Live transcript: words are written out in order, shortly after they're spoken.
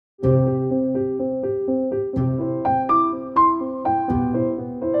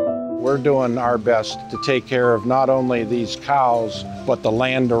We're doing our best to take care of not only these cows, but the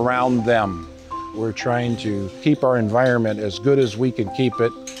land around them. We're trying to keep our environment as good as we can keep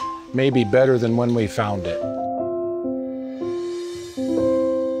it, maybe better than when we found it.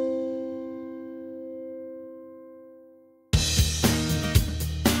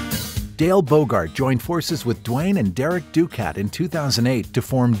 Dale Bogart joined forces with Dwayne and Derek Ducat in 2008 to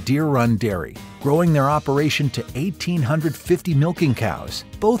form Deer Run Dairy, growing their operation to 1,850 milking cows.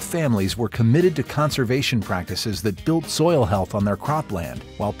 Both families were committed to conservation practices that built soil health on their cropland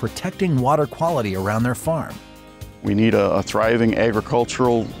while protecting water quality around their farm. We need a thriving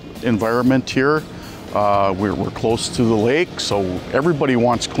agricultural environment here. We're close to the lake, so everybody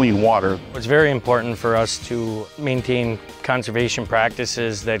wants clean water. It's very important for us to maintain conservation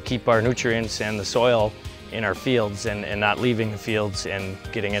practices that keep our nutrients and the soil in our fields and not leaving the fields and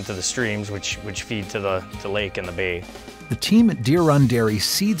getting into the streams which feed to the lake and the bay. The team at Deer Run Dairy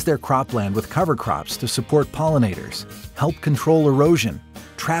seeds their cropland with cover crops to support pollinators, help control erosion,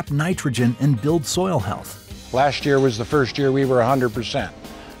 trap nitrogen, and build soil health. Last year was the first year we were 100%.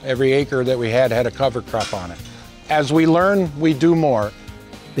 Every acre that we had a cover crop on it. As we learn, we do more.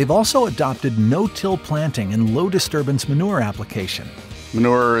 They've also adopted no-till planting and low-disturbance manure application.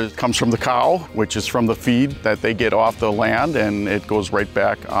 Manure comes from the cow, which is from the feed that they get off the land, and it goes right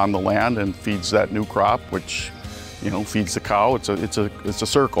back on the land and feeds that new crop, which, feeds the cow. It's a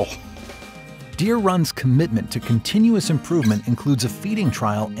circle. Deer Run's commitment to continuous improvement includes a feeding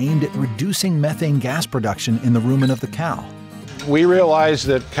trial aimed at reducing methane gas production in the rumen of the cow. We realize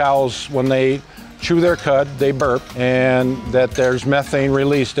that cows, when they chew their cud, they burp, and that there's methane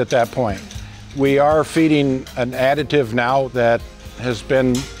released at that point. We are feeding an additive now that has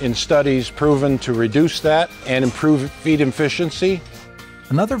been in studies proven to reduce that and improve feed efficiency.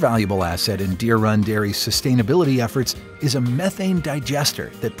 Another valuable asset in Deer Run Dairy's sustainability efforts is a methane digester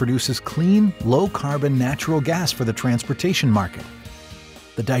that produces clean, low-carbon natural gas for the transportation market.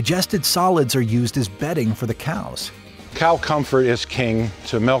 The digested solids are used as bedding for the cows. Cow comfort is king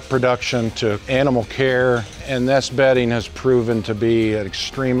to milk production, to animal care, and this bedding has proven to be an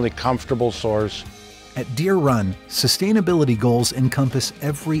extremely comfortable source. At Deer Run, sustainability goals encompass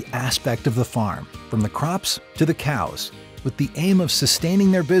every aspect of the farm, from the crops to the cows, with the aim of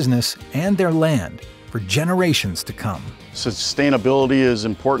sustaining their business and their land for generations to come. Sustainability is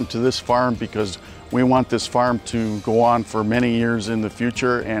important to this farm because we want this farm to go on for many years in the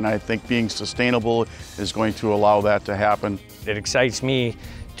future, and I think being sustainable is going to allow that to happen. It excites me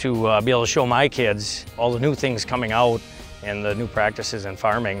to be able to show my kids all the new things coming out and the new practices in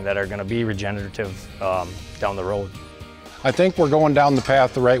farming that are going to be regenerative down the road. I think we're going down the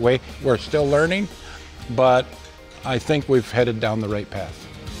path the right way. We're still learning, but I think we've headed down the right path.